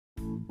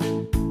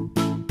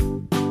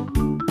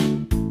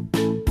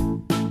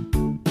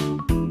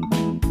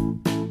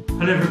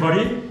Hello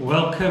everybody,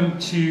 welcome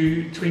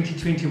to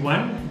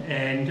 2021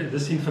 and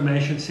this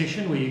information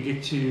session where you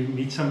get to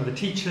meet some of the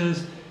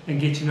teachers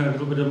and get to know a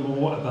little bit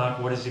more about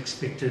what is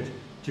expected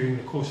during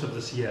the course of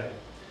this year.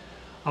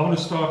 I want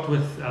to start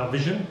with our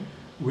vision,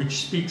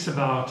 which speaks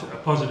about a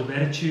positive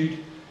attitude,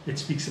 it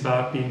speaks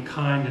about being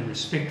kind and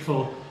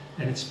respectful,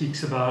 and it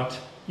speaks about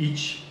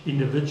each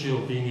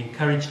individual being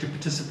encouraged to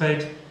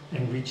participate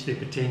and reach their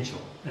potential.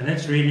 And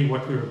that's really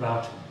what we're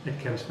about at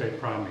Camps Bay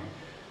Primary.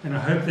 And I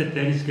hope that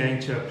that is going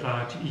to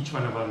apply to each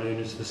one of our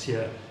learners this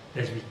year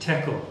as we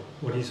tackle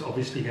what is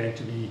obviously going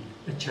to be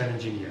a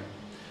challenging year.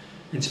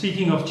 And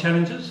speaking of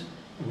challenges,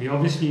 we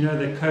obviously know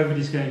that COVID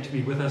is going to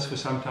be with us for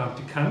some time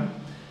to come,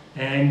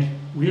 and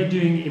we are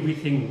doing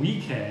everything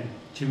we can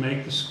to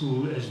make the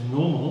school as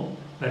normal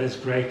but as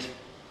great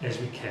as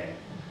we can.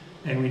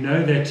 And we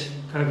know that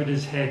COVID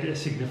has had a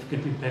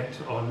significant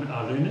impact on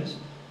our learners,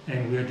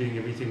 and we are doing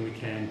everything we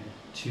can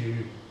to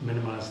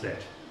minimize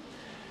that.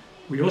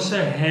 We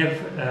also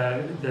have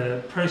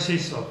the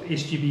process of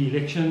SGB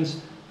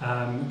elections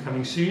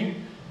coming soon,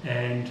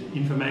 and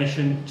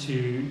information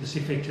to this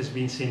effect has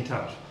been sent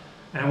out.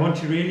 And I want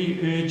to really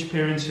urge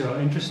parents who are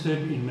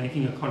interested in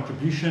making a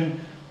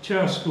contribution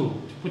to our school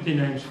to put their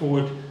names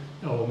forward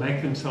or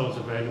make themselves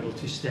available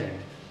to stand,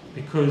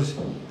 because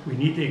we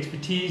need the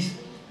expertise,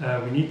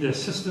 we need the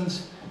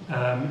assistance,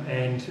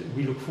 and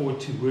we look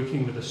forward to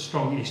working with a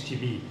strong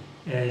SGB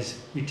as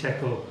we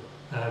tackle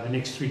the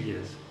next 3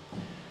 years.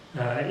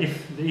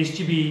 If the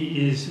SGB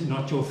is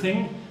not your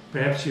thing,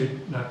 perhaps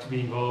you'd like to be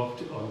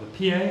involved on the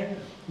PA,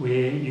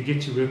 where you get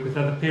to work with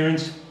other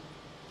parents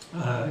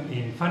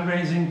in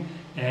fundraising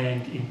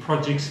and in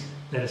projects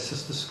that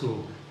assist the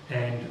school.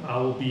 And I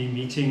will be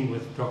meeting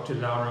with Dr.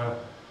 Laura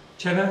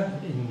Chella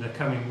in the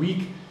coming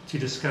week to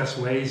discuss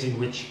ways in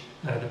which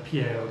the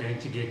PA are going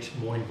to get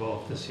more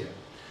involved this year.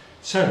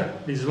 So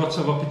there's lots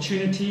of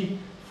opportunity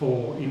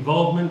for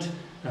involvement,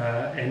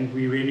 and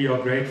we really are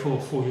grateful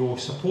for your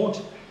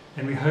support.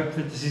 And we hope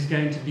that this is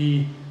going to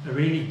be a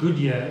really good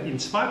year in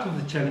spite of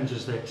the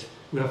challenges that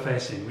we are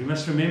facing. We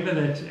must remember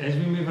that as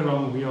we move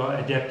along, we are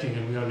adapting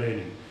and we are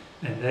learning,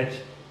 and that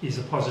is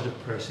a positive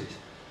process.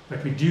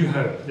 But we do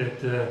hope that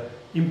the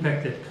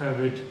impact that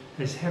COVID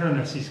has had on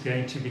us is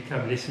going to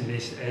become less and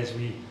less as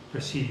we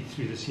proceed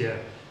through this year,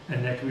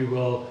 and that we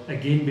will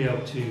again be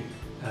able to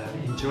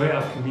enjoy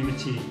our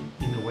community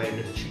in the way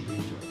that it should be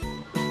enjoyed.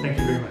 Thank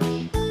you very much.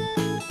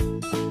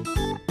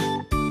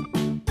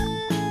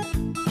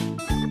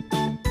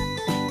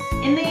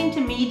 In the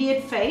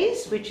intermediate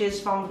phase, which is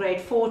from grade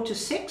 4 to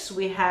 6,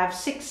 we have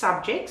 6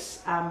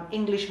 subjects: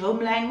 English home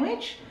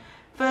language,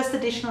 first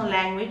additional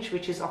language,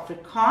 which is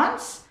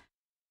Afrikaans.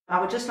 I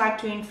would just like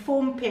to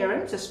inform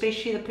parents,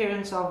 especially the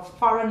parents of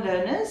foreign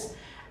learners,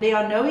 there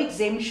are no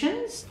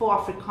exemptions for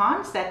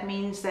Afrikaans. That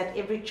means that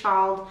every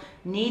child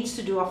needs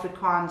to do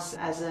Afrikaans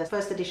as a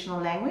first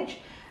additional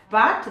language,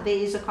 but there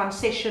is a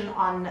concession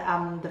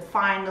on the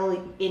final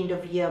end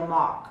of year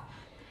mark.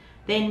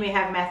 Then we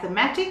have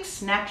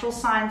mathematics, natural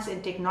science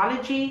and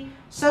technology,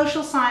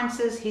 social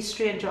sciences,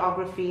 history and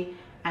geography,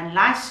 and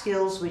life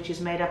skills, which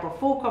is made up of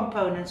 4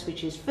 components,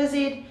 which is phys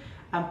ed,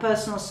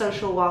 personal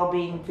social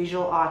well-being,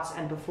 visual arts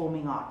and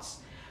performing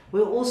arts.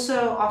 We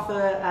also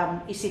offer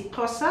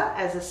isiXhosa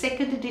as a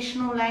second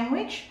additional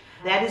language.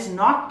 That is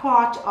not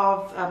part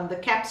of the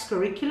CAPS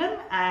curriculum,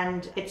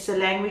 and it's a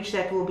language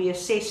that will be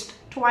assessed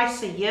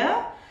twice a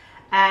year.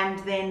 And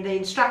then the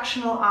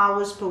instructional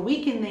hours per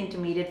week in the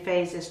intermediate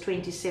phase is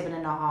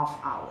 27.5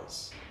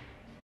 hours.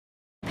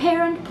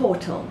 Parent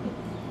portal.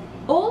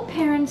 All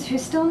parents who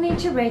still need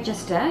to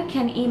register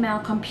can email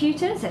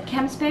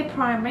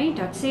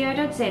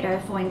computers@campsbayprimary.co.za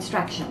for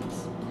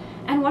instructions.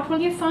 And what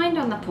will you find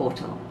on the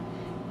portal?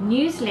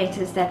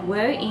 Newsletters that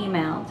were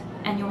emailed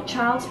and your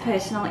child's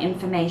personal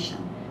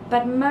information.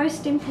 But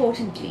most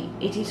importantly,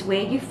 it is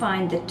where you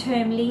find the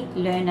termly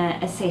learner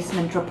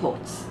assessment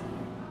reports.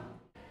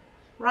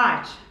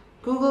 Right,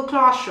 Google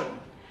Classroom.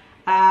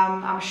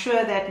 I'm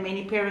sure that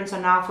many parents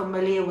are now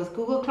familiar with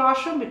Google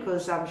Classroom,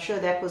 because I'm sure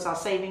that was our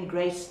saving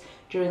grace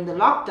during the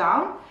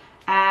lockdown.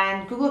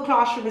 And Google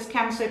Classroom is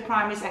Camps Bay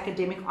Primary's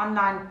academic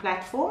online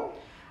platform.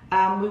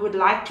 We would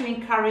like to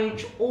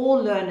encourage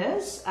all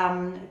learners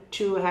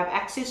to have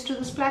access to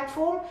this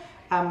platform.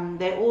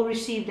 They all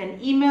received an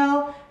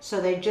email,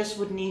 so they just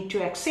would need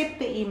to accept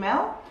the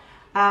email.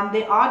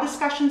 There are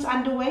discussions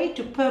underway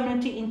to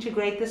permanently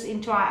integrate this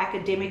into our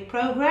academic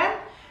program.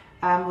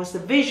 Was the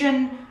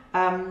vision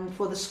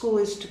for the school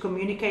is to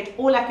communicate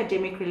all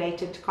academic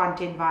related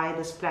content via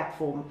this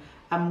platform,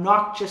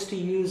 not just to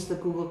use the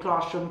Google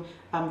Classroom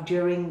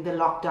during the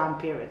lockdown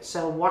period.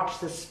 So watch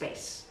this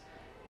space.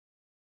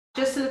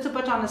 Just a little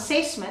bit on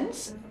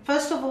assessments.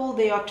 First of all,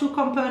 there are 2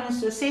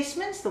 components to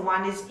assessments. The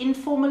one is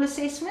informal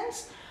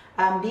assessments.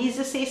 These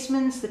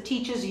assessments the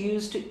teachers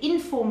use to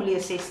informally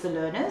assess the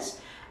learners.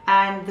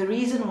 And the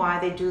reason why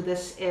they do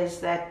this is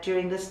that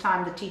during this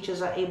time the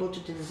teachers are able to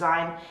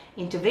design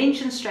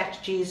intervention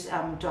strategies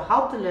to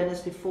help the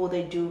learners before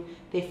they do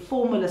their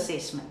formal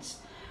assessments.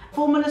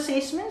 Formal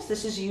assessments,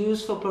 this is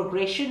used for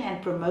progression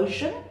and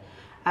promotion.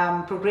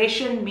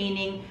 Progression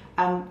meaning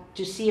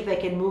to see if they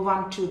can move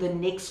on to the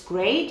next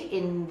grade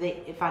in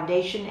the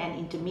foundation and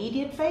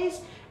intermediate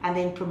phase, and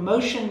then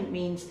promotion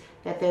means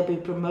that they'll be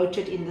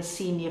promoted in the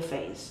senior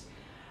phase.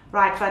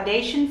 Right,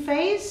 foundation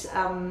phase,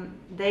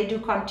 they do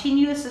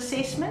continuous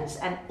assessments,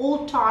 and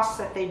all tasks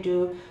that they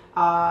do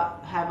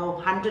have a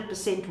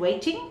 100%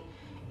 weighting.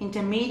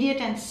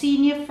 Intermediate and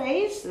senior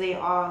phase, they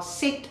are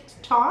set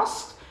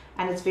tasks,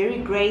 and it's very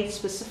grade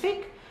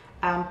specific.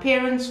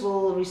 Parents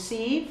will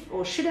receive,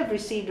 or should have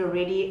received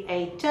already,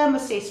 a term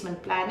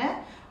assessment planner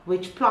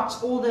which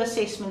plots all the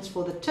assessments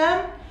for the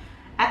term.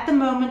 At the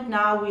moment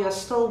now, we are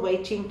still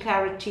waiting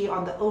clarity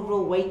on the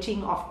overall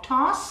weighting of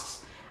tasks.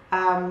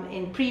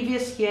 In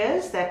previous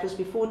years, that was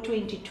before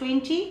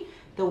 2020,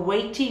 the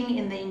weighting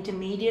in the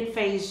intermediate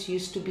phase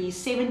used to be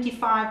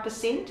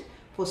 75%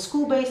 for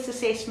school-based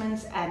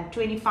assessments and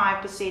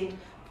 25%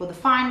 for the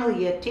final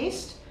year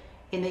test.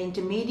 In the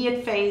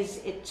intermediate phase,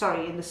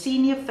 in the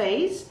senior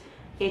phase,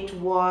 it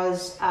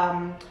was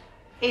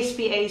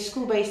SPA,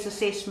 school-based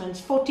assessments,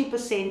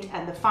 40%,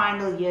 and the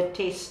final year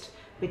test,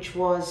 which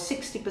was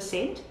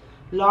 60%.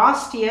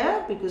 Last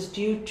year, because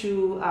due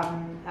to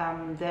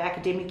the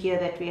academic year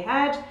that we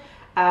had,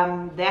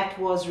 that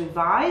was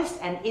revised,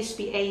 and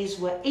SPAs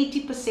were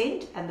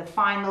 80% and the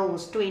final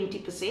was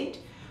 20%.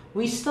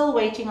 We're still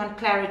waiting on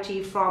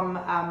clarity from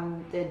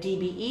the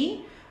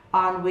DBE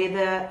on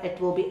whether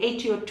it will be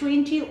 80 or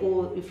 20,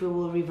 or if we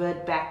will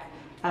revert back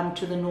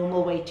to the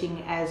normal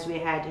weighting as we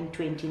had in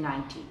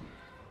 2019.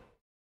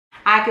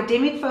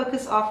 Academic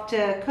focus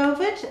after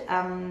COVID.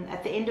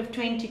 At the end of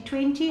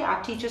 2020,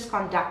 our teachers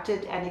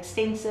conducted an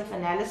extensive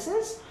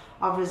analysis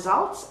of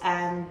results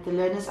and the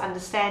learners'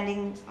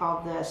 understanding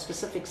of the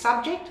specific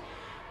subject.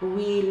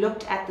 We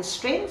looked at the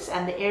strengths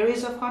and the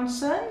areas of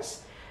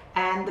concerns,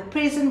 and the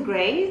present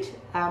grade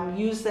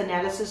used the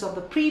analysis of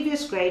the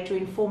previous grade to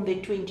inform their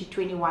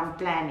 2021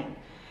 planning.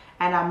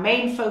 And our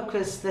main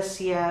focus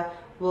this year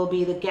will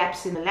be the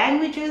gaps in the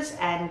languages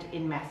and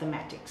in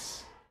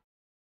mathematics.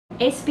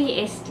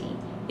 SBST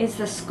is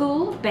the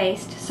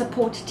school-based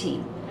support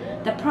team.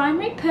 The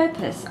primary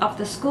purpose of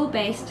the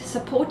school-based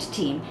support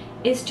team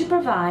is to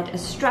provide a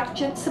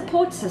structured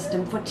support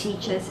system for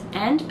teachers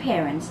and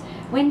parents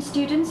when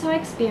students are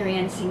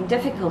experiencing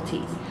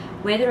difficulties,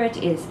 whether it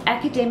is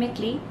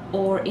academically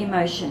or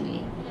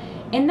emotionally.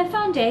 In the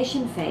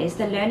foundation phase,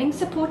 the learning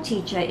support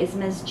teacher is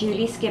Ms.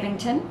 Julie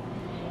Skivington.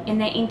 In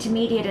the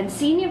intermediate and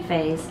senior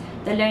phase,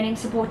 the learning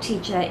support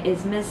teacher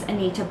is Ms.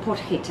 Anita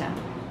Potgieter.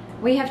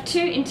 We have two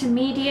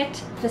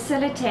intermediate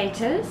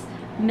facilitators,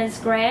 Ms.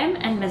 Graham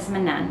and Ms.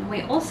 Manan.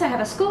 We also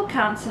have a school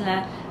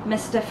counsellor,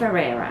 Mr.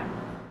 Ferreira.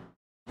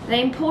 The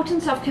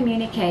importance of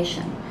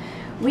communication.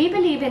 We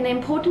believe in the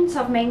importance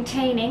of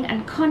maintaining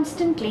and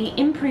constantly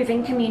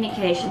improving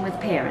communication with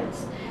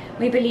parents.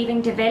 We believe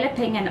in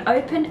developing an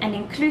open and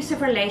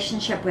inclusive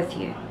relationship with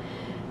you.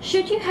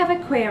 Should you have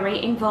a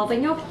query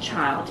involving your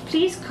child,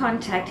 please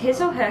contact his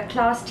or her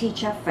class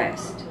teacher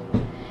first,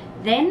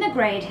 then the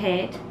grade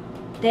head,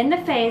 then the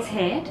phase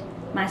head,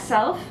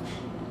 myself,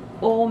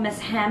 or Ms.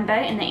 Hamber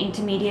in the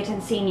intermediate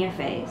and senior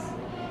phase,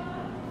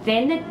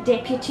 then the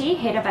deputy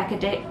head of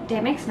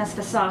academics, Ms.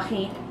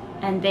 Vasahi,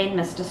 and then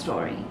Mr.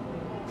 Story.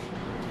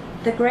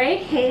 The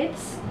grade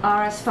heads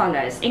are as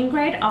follows. In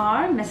grade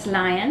R, Ms.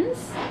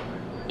 Lyons.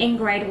 In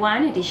grade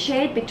 1, it is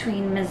shared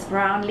between Ms.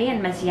 Brownlee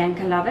and Ms.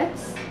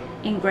 Yankelovitz.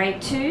 In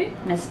grade 2,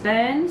 Ms.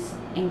 Burns.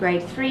 In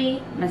grade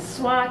 3, Ms.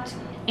 Swart.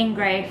 In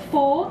grade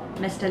 4,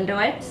 Mr.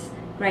 Lewitz.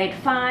 Grade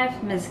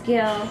 5, Ms.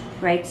 Gill.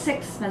 Grade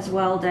 6, Ms.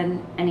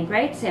 Weldon. And in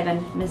grade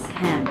 7, Ms.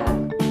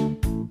 Hamber.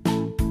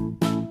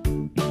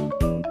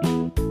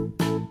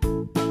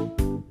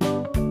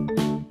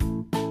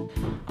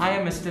 I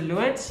am Mr.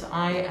 Lewitz.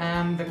 I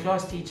am the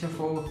class teacher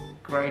for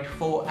grade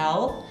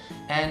 4L,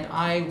 and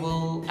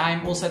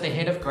I'm also the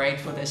head of grade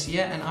for this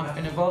year, and I've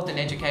been involved in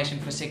education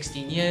for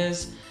 16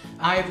 years.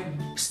 I've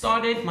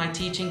started my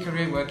teaching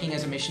career working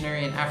as a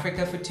missionary in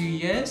Africa for 2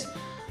 years.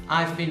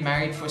 I've been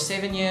married for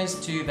 7 years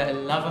to the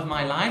love of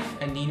my life,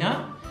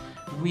 Anina.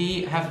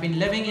 We have been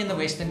living in the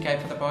Western Cape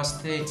for the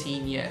past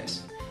 13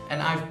 years.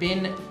 And I've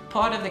been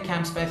part of the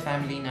Camps Bay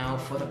family now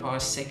for the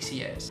past 6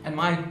 years. And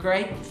my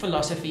great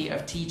philosophy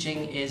of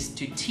teaching is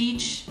to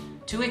teach,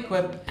 to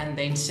equip, and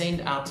then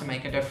send out to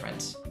make a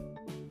difference.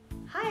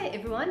 Hi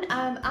everyone,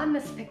 I'm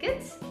Miss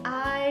Pickett.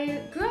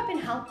 I grew up in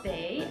Hout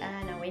Bay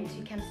and I went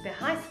to Camps Bay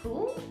High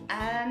School.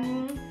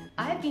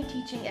 I've been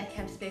teaching at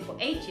Camps Bay for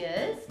 8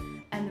 years,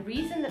 and the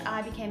reason that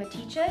I became a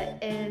teacher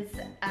is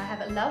I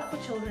have a love for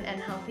children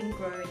and helping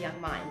grow young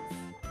minds.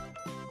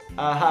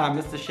 Hi, I'm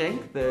Mr.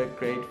 Schenk, the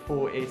grade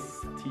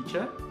 4S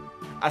teacher.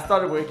 I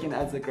started working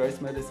as a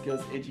gross motor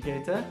skills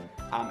educator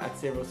at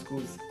several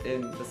schools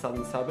in the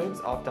southern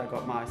suburbs after I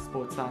got my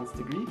sports science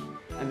degree.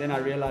 And then I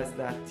realized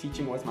that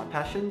teaching was my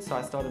passion, so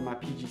I started my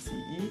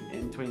PGCE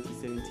in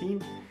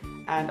 2017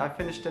 and I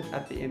finished it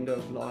at the end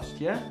of last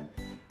year.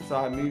 So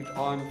I moved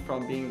on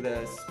from being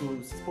the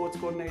school sports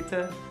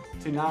coordinator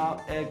to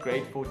now a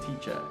grade 4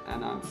 teacher,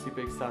 and I'm super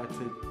excited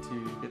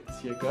to get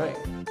this year going.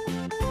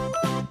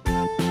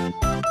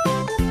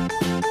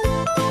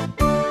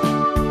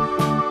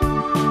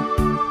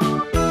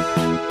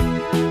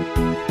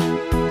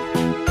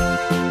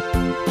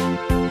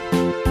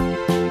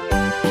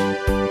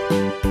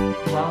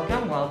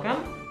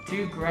 Welcome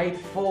to grade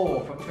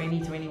 4 for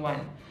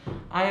 2021.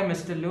 I am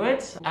Mr.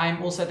 Lewis.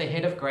 I'm also the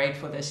head of grade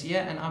for this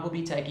year, and I will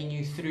be taking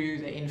you through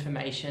the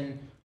information.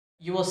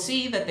 You will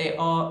see that there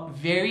are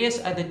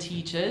various other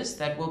teachers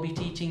that will be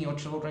teaching your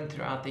children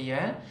throughout the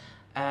year.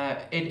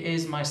 It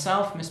is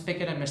myself, Ms.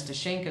 Pickett, and Mr.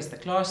 Schenk as the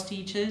class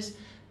teachers.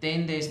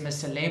 Then there's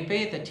Ms.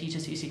 Salepe that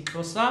teaches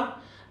isiXhosa,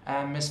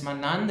 Ms.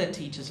 Manan that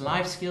teaches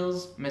life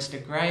skills,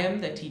 Mr.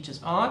 Graham that teaches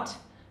art,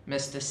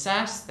 Mr.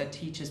 Sass that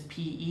teaches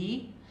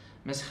PE,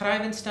 Ms.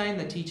 Gryvenstein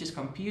that teaches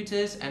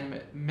computers,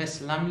 and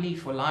Ms. Lumley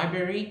for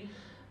library.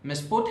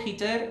 Ms.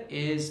 Potgieter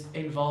is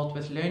involved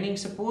with learning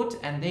support,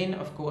 and then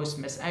of course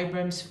Ms.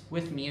 Abrams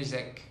with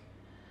music.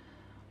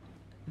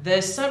 The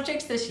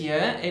subjects this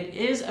year, it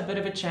is a bit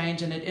of a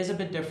change and it is a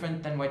bit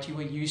different than what you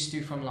were used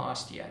to from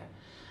last year.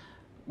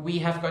 We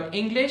have got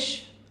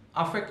English,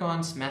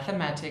 Afrikaans,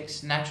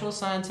 mathematics, natural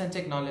science and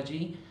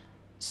technology.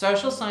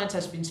 Social science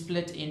has been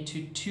split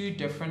into 2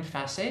 different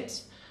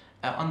facets.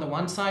 On the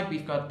one side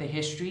we've got the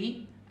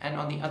history, and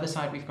on the other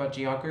side we've got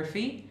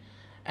geography.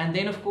 And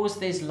then of course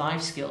there's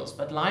life skills,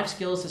 but life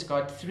skills has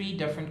got 3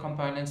 different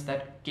components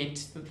that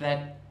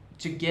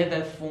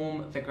together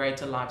form the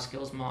greater life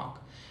skills mark.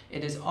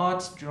 It is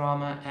arts,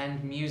 drama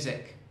and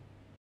music.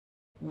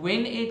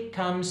 When it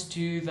comes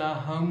to the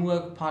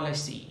homework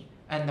policy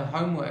and the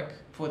homework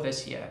for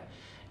this year,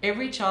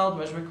 every child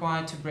was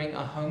required to bring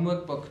a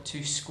homework book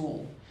to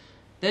school.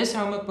 This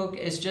homework book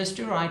is just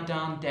to write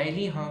down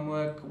daily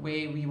homework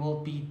where we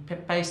will be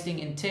pasting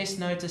in test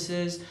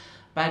notices,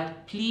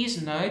 but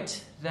please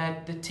note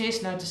that the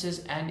test notices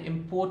and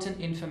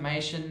important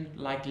information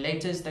like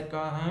letters that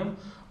go home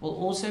will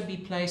also be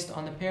placed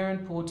on the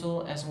parent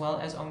portal as well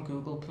as on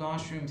Google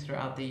Classroom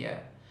throughout the year.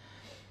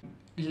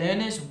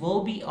 Learners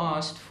will be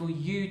asked for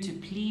you to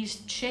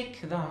please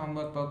check the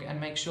homework book and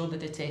make sure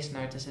that the test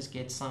notices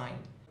get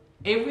signed.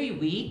 Every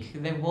week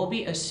there will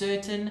be a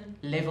certain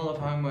level of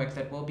homework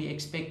that will be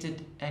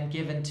expected and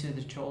given to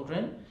the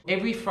children.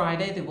 Every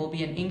Friday there will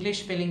be an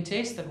English spelling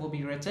test that will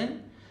be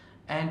written,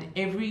 and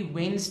every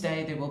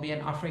Wednesday there will be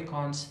an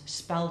Afrikaans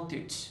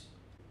speltoets.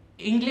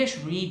 English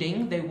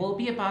reading, there will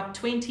be about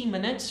 20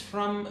 minutes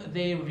from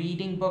their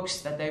reading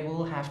books that they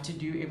will have to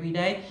do every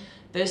day.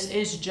 This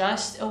is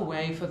just a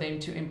way for them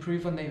to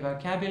improve on their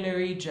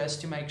vocabulary, just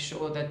to make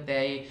sure that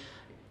they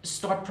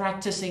start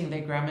practicing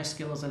their grammar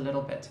skills a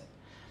little bit.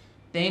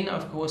 Then,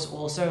 of course,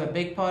 also a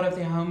big part of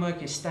their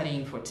homework is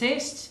studying for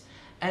tests,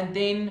 and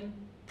then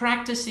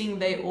practicing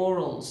their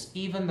orals,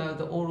 even though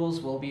the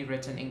orals will be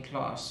written in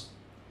class.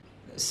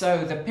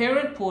 So the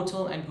parent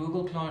portal and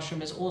Google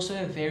Classroom is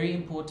also a very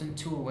important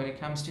tool when it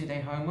comes to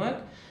their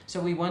homework.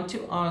 So we want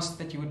to ask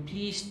that you would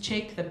please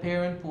check the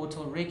parent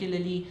portal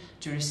regularly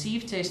to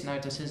receive test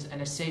notices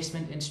and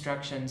assessment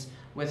instructions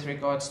with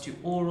regards to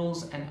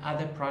orals and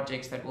other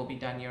projects that will be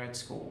done here at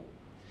school.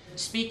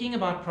 Speaking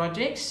about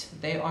projects,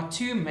 there are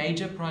 2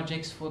 major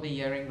projects for the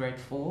year in grade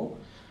 4.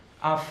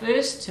 Our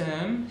first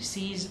term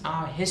sees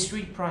our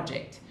history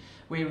project,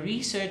 where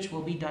research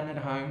will be done at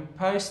home,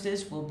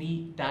 posters will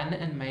be done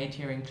and made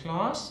here in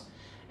class,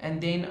 and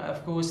then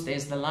of course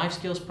there's the life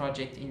skills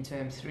project in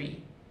term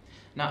 3.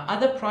 Now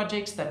other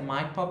projects that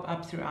might pop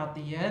up throughout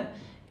the year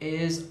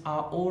is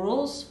our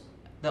orals.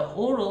 The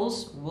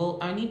orals will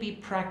only be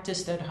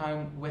practiced at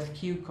home with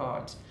cue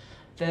cards.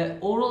 The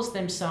orals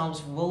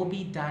themselves will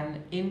be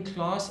done in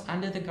class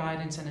under the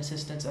guidance and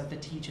assistance of the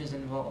teachers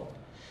involved.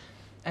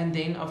 And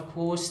then of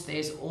course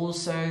there's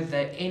also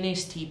the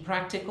NST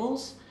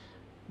practicals.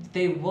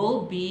 There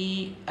will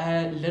be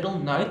a little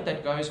note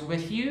that goes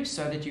with you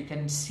so that you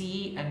can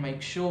see and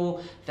make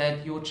sure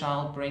that your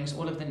child brings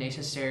all of the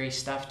necessary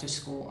stuff to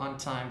school on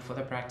time for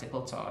the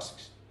practical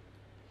tasks.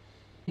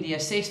 The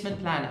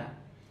assessment planner.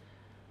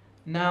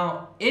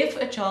 Now, if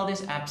a child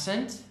is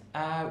absent,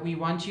 we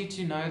want you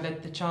to know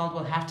that the child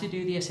will have to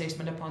do the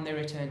assessment upon their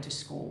return to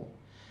school.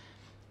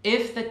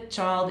 If the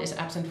child is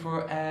absent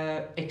for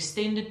an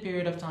extended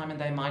period of time and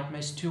they might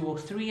miss 2 or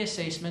 3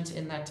 assessments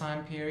in that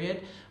time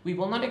period, we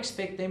will not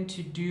expect them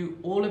to do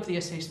all of the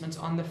assessments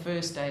on the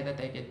first day that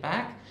they get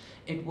back.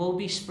 It will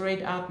be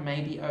spread out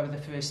maybe over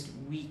the first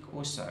week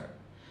or so.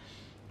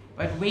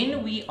 But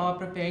when we are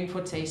preparing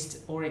for tests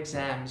or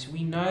exams,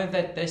 we know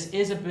that this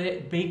is a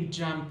big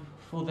jump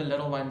for the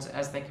little ones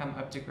as they come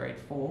up to grade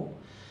 4.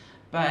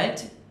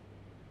 But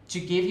to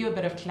give you a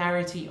bit of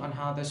clarity on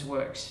how this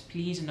works,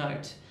 please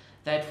note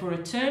that for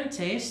a term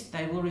test,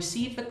 they will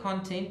receive the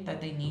content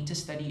that they need to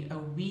study a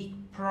week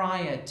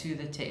prior to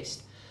the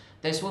test.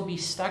 This will be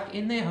stuck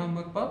in their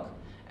homework book,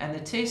 and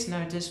the test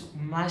notice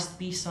must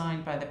be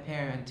signed by the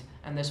parent,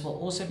 and this will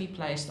also be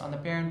placed on the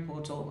parent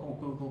portal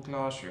or Google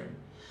Classroom.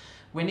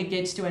 When it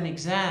gets to an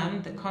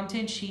exam, the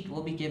content sheet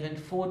will be given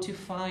 4 to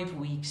 5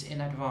 weeks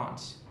in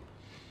advance.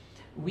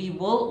 We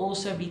will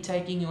also be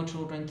taking your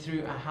children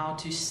through a how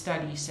to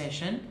study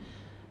session.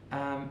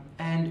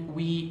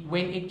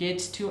 When it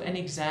gets to an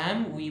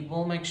exam, we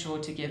will make sure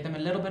to give them a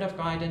little bit of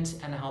guidance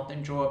and help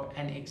them draw up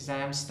an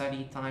exam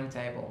study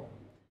timetable.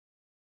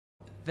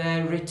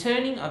 The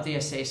returning of the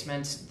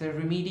assessments, the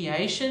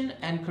remediation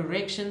and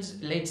corrections,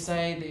 let's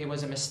say there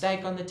was a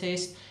mistake on the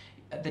test,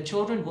 the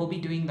children will be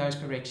doing those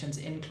corrections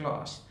in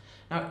class.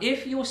 Now,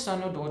 if your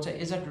son or daughter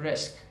is at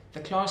risk,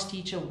 the class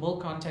teacher will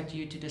contact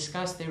you to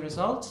discuss their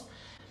results.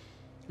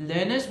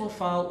 Learners will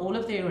file all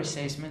of their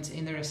assessments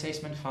in their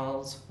assessment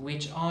files,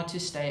 which are to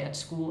stay at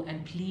school,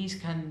 and please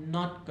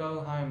cannot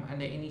go home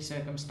under any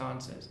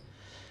circumstances.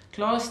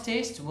 Class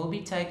tests will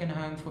be taken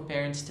home for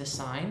parents to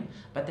sign,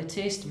 but the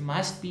test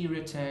must be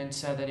returned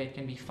so that it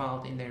can be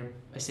filed in their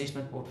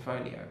assessment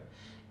portfolio.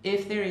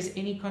 If there is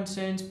any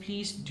concerns,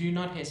 please do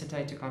not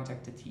hesitate to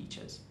contact the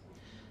teachers.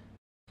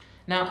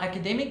 Now,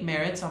 academic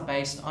merits are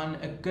based on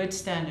a good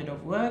standard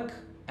of work,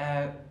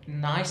 a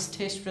nice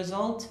test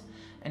result,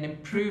 an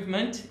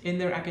improvement in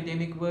their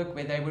academic work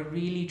where they were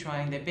really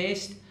trying their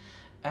best,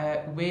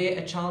 where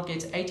a child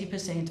gets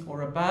 80%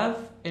 or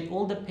above. It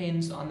all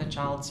depends on the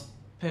child's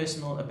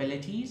personal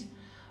abilities,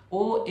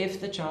 or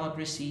if the child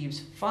receives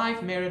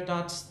 5 merit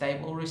dots, they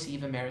will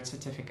receive a merit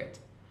certificate.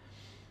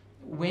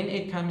 When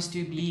it comes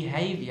to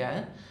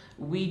behavior,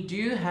 we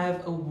do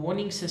have a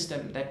warning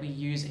system that we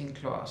use in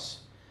class.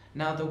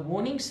 Now, the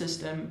warning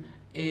system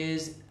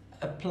is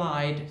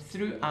applied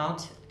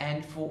throughout,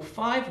 and for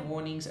 5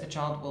 warnings a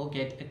child will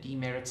get a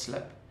demerit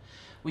slip.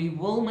 We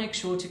will make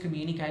sure to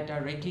communicate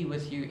directly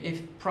with you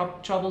if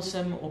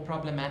troublesome or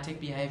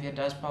problematic behavior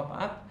does pop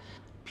up.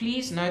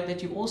 Please note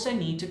that you also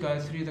need to go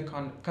through the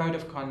code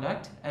of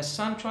conduct, as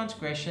some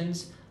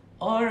transgressions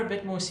are a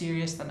bit more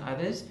serious than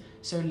others,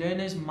 so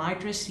learners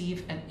might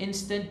receive an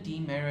instant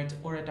demerit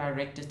or a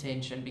direct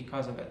detention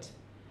because of it.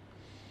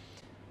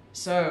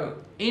 So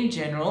in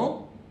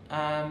general,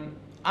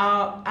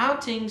 our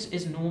outings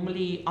are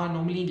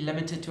normally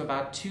limited to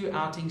about 2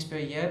 outings per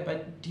year,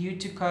 but due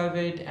to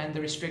COVID and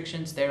the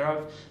restrictions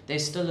thereof,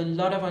 there's still a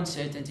lot of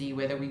uncertainty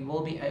whether we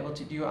will be able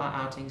to do our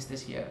outings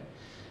this year.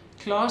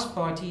 Class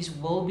parties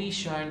will be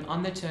shown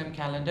on the term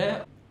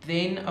calendar.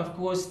 Then, of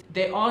course,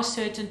 there are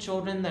certain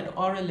children that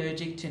are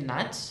allergic to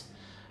nuts.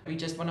 We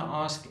just want to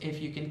ask if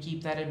you can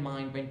keep that in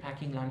mind when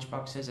packing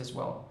lunchboxes as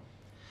well.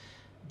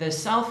 The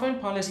cell phone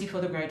policy for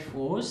the grade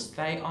 4s,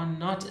 they are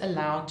not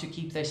allowed to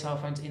keep their cell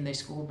phones in their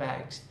school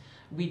bags.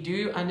 We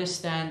do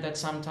understand that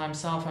sometimes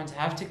cell phones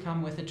have to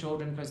come with the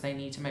children because they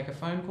need to make a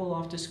phone call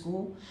after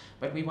school,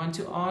 but we want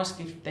to ask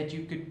that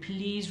you could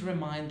please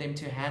remind them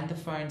to hand the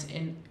phones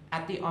in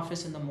at the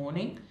office in the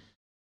morning.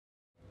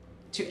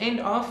 To end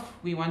off,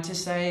 we want to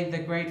say the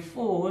grade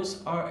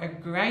 4s are a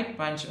great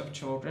bunch of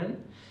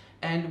children,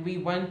 and we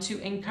want to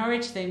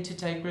encourage them to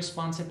take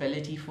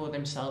responsibility for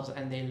themselves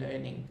and their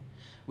learning.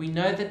 We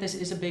know that this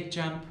is a big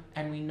jump,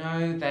 and we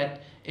know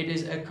that it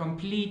is a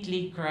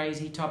completely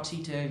crazy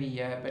topsy-turvy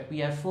year, but we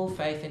have full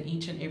faith in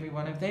each and every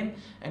one of them,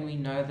 and we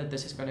know that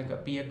this is going to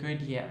be a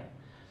good year.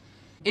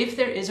 If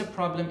there is a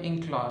problem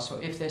in class,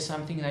 or if there's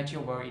something that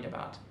you're worried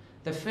about,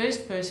 the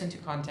first person to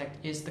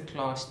contact is the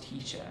class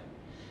teacher.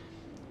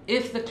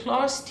 If the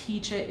class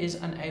teacher is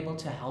unable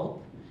to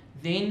help,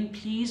 then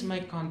please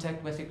make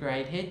contact with the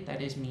grade head,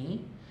 that is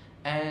me.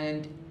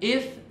 And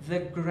if the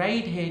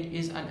grade head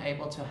is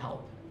unable to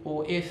help,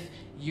 or if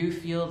you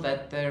feel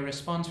that the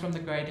response from the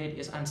grade head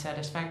is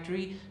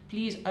unsatisfactory,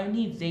 please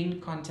only then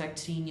contact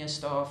senior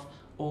staff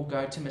or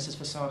go to Mrs.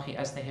 Vasagie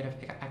as the head of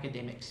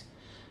academics.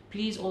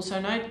 Please also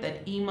note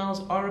that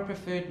emails are a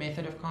preferred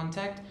method of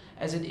contact,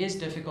 as it is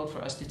difficult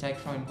for us to take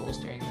phone calls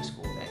during the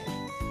school day.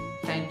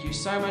 Thank you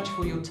so much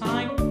for your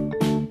time.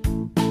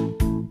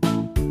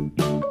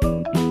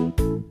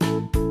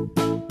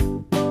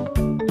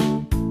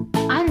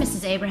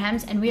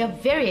 Abrahams, and we are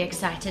very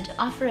excited to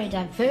offer a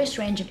diverse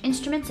range of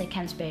instruments at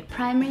Camps Bay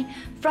Primary,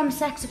 from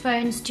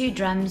saxophones to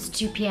drums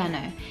to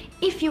piano.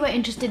 If you are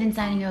interested in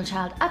signing your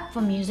child up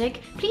for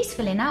music, please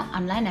fill in our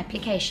online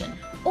application,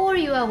 or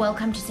you are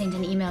welcome to send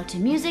an email to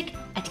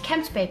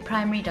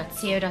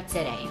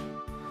music@campsbayprimary.co.za.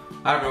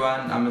 Hi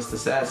everyone, I'm Mr.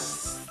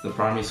 Sass, the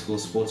primary school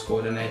sports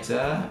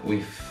coordinator.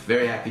 We're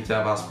very happy to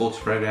have our sports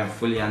program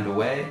fully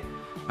underway.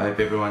 I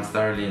hope everyone's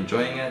thoroughly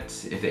enjoying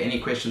it. If there are any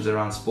questions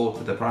around sport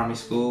at the primary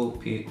school,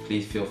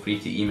 please feel free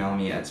to email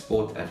me at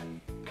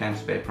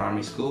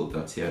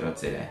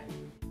sport@campsbayprimaryschool.co.za.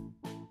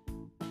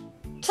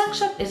 Tuck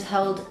Shop is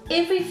held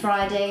every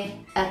Friday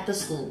at the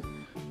school.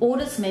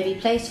 Orders may be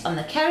placed on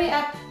the Carry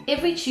app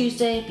every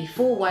Tuesday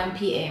before 1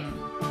 p.m.